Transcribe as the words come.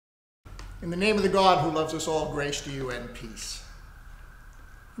In the name of the God who loves us all, grace to you and peace.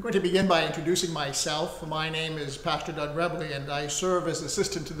 I'm going to begin by introducing myself. My name is Pastor Doug Reble, and I serve as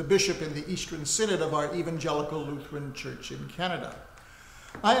assistant to the bishop in the Eastern Synod of our Evangelical Lutheran Church in Canada.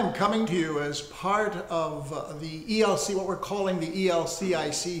 I am coming to you as part of the ELC, what we're calling the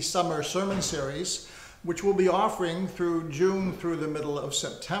ELCIC Summer Sermon Series, which we'll be offering through June through the middle of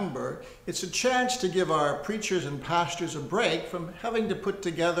September. It's a chance to give our preachers and pastors a break from having to put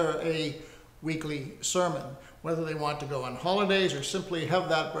together a weekly sermon. Whether they want to go on holidays or simply have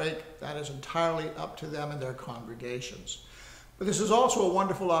that break, that is entirely up to them and their congregations. But this is also a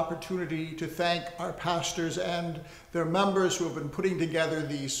wonderful opportunity to thank our pastors and their members who have been putting together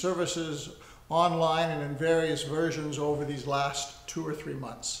these services online and in various versions over these last 2 or 3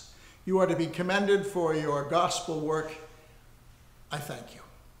 months. You are to be commended for your gospel work. I thank you.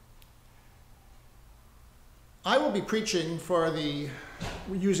 I will be preaching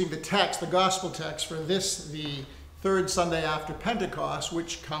using the text, the gospel text for this, the third Sunday after Pentecost,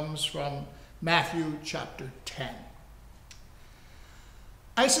 which comes from Matthew chapter 10.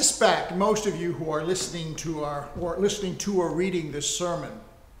 I suspect most of you who are listening to or reading this sermon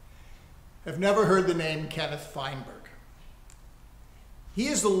have never heard the name Kenneth Feinberg. He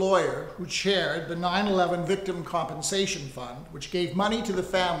is the lawyer who chaired the 9/11 Victim Compensation Fund, which gave money to the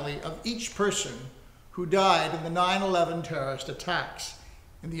family of each person who died in the 9/11 terrorist attacks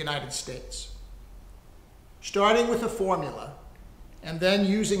in the United States. Starting with a formula and then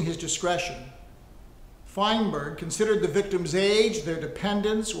using his discretion, Feinberg considered the victims' age, their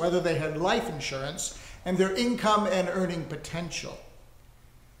dependents, whether they had life insurance, and their income and earning potential.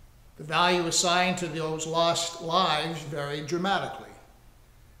 The value assigned to those lost lives varied dramatically.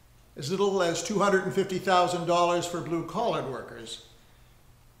 As little as $250,000 for blue-collar workers,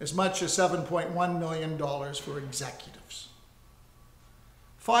 as much as $7.1 million for executives.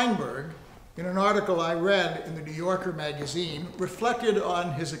 Feinberg, in an article I read in the New Yorker magazine, reflected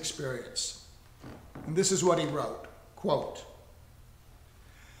on his experience. And this is what he wrote, quote,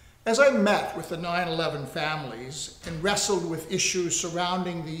 "As I met with the 9/11 families and wrestled with issues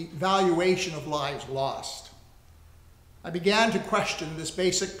surrounding the valuation of lives lost, I began to question this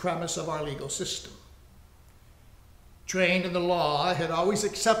basic premise of our legal system. Trained in the law, I had always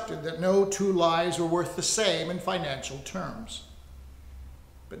accepted that no two lives were worth the same in financial terms.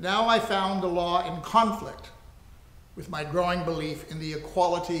 But now I found the law in conflict with my growing belief in the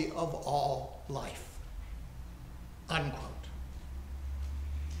equality of all life." Unquote.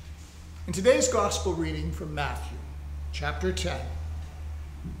 In today's gospel reading from Matthew, chapter 10,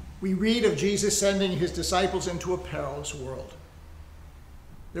 we read of Jesus sending his disciples into a perilous world.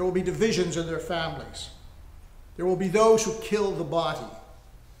 There will be divisions in their families. There will be those who kill the body.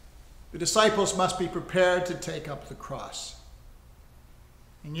 The disciples must be prepared to take up the cross.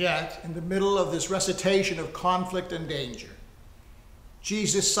 And yet, in the middle of this recitation of conflict and danger,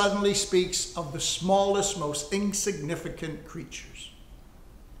 Jesus suddenly speaks of the smallest, most insignificant creatures.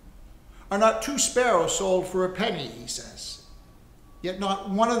 "Are not 2 sparrows sold for a penny," he says, "yet not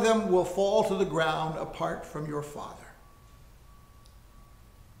one of them will fall to the ground apart from your Father."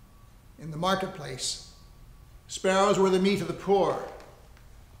 In the marketplace, sparrows were the meat of the poor,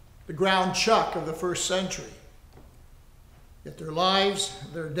 the ground chuck of the first century. Yet their lives,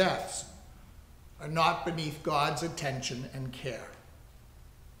 their deaths, are not beneath God's attention and care.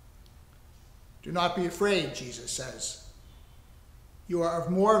 "Do not be afraid," Jesus says. "You are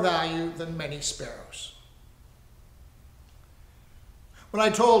of more value than many sparrows." When I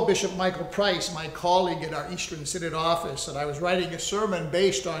told Bishop Michael Price, my colleague at our Eastern Synod office, that I was writing a sermon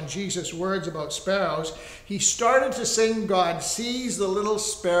based on Jesus' words about sparrows, he started to sing "God Sees the Little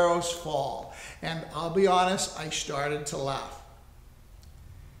Sparrows Fall." And I'll be honest, I started to laugh.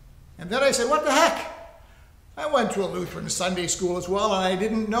 And then I said, what the heck? I went to a Lutheran Sunday school as well, and I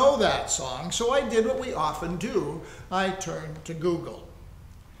didn't know that song, so I did what we often do. I turned to Google.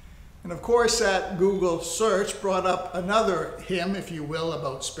 And of course, that Google search brought up another hymn, if you will,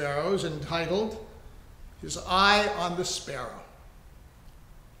 about sparrows, entitled, "His Eye on the Sparrow."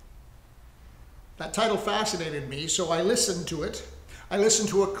 That title fascinated me, so I listened to it. I listened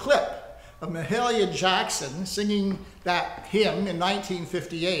to a clip of Mahalia Jackson singing that hymn in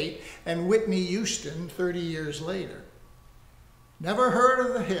 1958 and Whitney Houston 30 years later. Never heard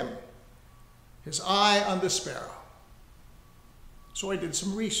of the hymn, "His Eye on the Sparrow." So I did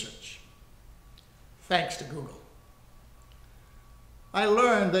some research, thanks to Google. I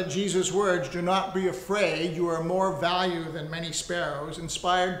learned that Jesus' words, "Do not be afraid, you are more value than many sparrows,"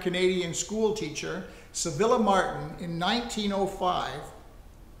 inspired Canadian school teacher Sevilla Martin in 1905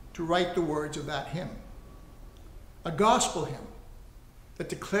 to write the words of that hymn. A gospel hymn that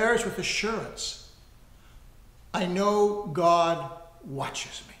declares with assurance, I know God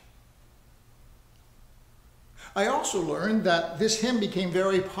watches me. I also learned that this hymn became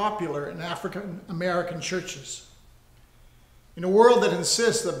very popular in African American churches. In a world that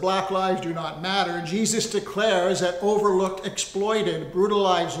insists that black lives do not matter, Jesus declares that overlooked, exploited,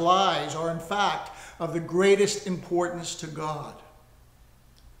 brutalized lives are in fact of the greatest importance to God.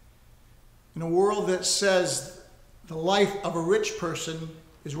 In a world that says the life of a rich person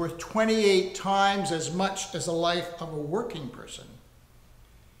is worth 28 times as much as the life of a working person,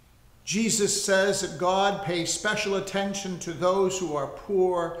 Jesus says that God pays special attention to those who are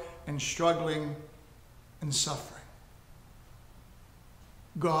poor and struggling and suffering.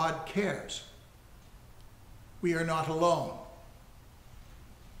 God cares. We are not alone.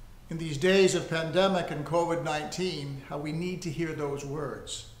 In these days of pandemic and COVID-19, how we need to hear those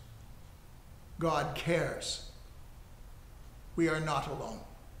words. God cares. We are not alone.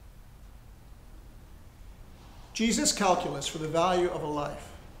 Jesus' calculus for the value of a life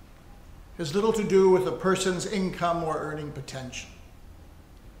has little to do with a person's income or earning potential.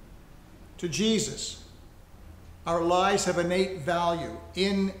 To Jesus, our lives have innate value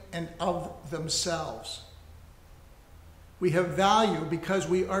in and of themselves. We have value because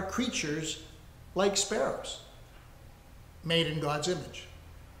we are creatures like sparrows, made in God's image.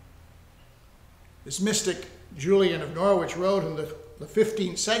 This mystic Julian of Norwich wrote in the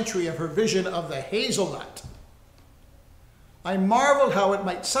 15th century of her vision of the hazelnut, I marveled how it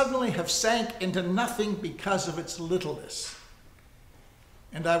might suddenly have sank into nothing because of its littleness.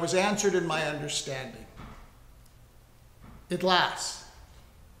 And I was answered in my understanding. It lasts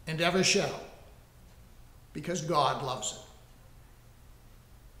and ever shall, because God loves it.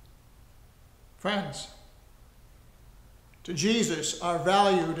 Friends, to Jesus, our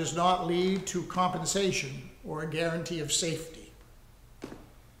value does not lead to compensation or a guarantee of safety.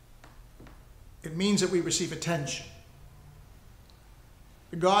 It means that we receive attention.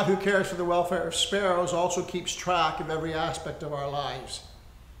 The God who cares for the welfare of sparrows also keeps track of every aspect of our lives,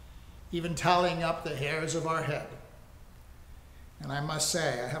 even tallying up the hairs of our head. And I must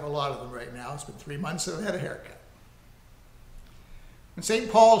say, I have a lot of them right now. It's been 3 months since I had a haircut. When St.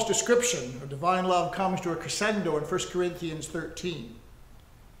 Paul's description of divine love comes to a crescendo in 1 Corinthians 13,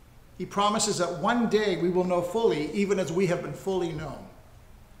 he promises that one day we will know fully, even as we have been fully known.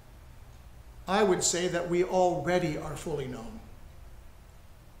 I would say that we already are fully known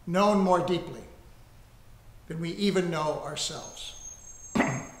more deeply than we even know ourselves.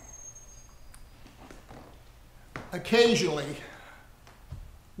 Occasionally,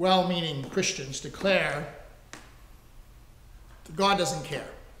 well-meaning Christians declare that God doesn't care.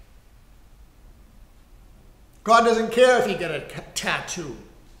 God doesn't care if you get a tattoo.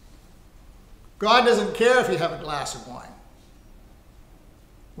 God doesn't care if you have a glass of wine.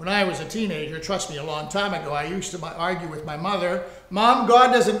 When I was a teenager, trust me, a long time ago, I used to argue with my mother, Mom,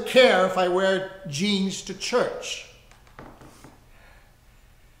 God doesn't care if I wear jeans to church.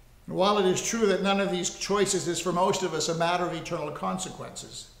 And while it is true that none of these choices is for most of us a matter of eternal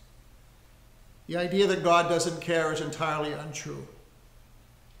consequences, the idea that God doesn't care is entirely untrue.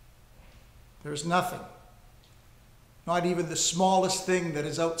 There's nothing, not even the smallest thing, that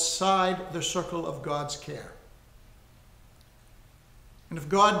is outside the circle of God's care. And if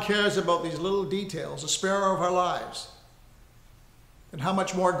God cares about these little details, a sparrow of our lives, then how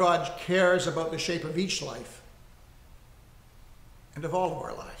much more God cares about the shape of each life and of all of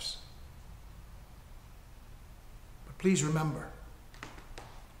our lives. But please remember,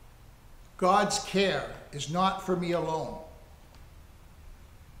 God's care is not for me alone,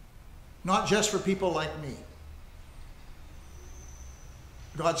 not just for people like me.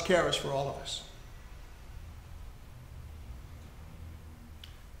 God's care is for all of us.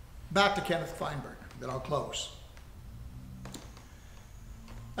 Back to Kenneth Feinberg, then I'll close.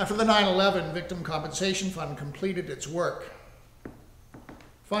 After the 9/11 Victim Compensation Fund completed its work,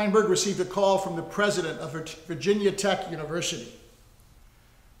 Feinberg received a call from the president of Virginia Tech University,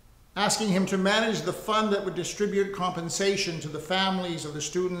 asking him to manage the fund that would distribute compensation to the families of the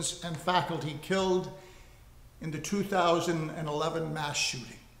students and faculty killed in the 2011 mass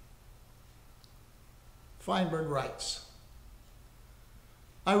shooting. Feinberg writes,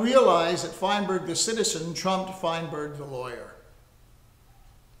 I realized that Feinberg the citizen trumped Feinberg the lawyer.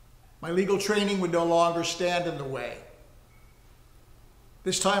 My legal training would no longer stand in the way.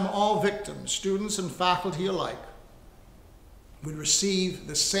 This time all victims, students and faculty alike, would receive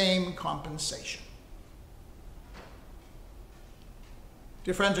the same compensation.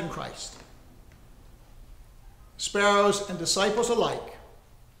 Dear friends in Christ, sparrows and disciples alike,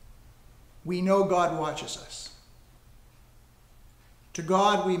 we know God watches us. To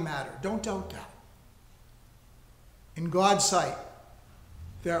God we matter. Don't doubt that. In God's sight,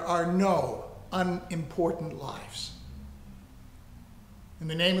 there are no unimportant lives. In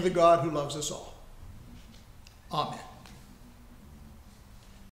the name of the God who loves us all. Amen.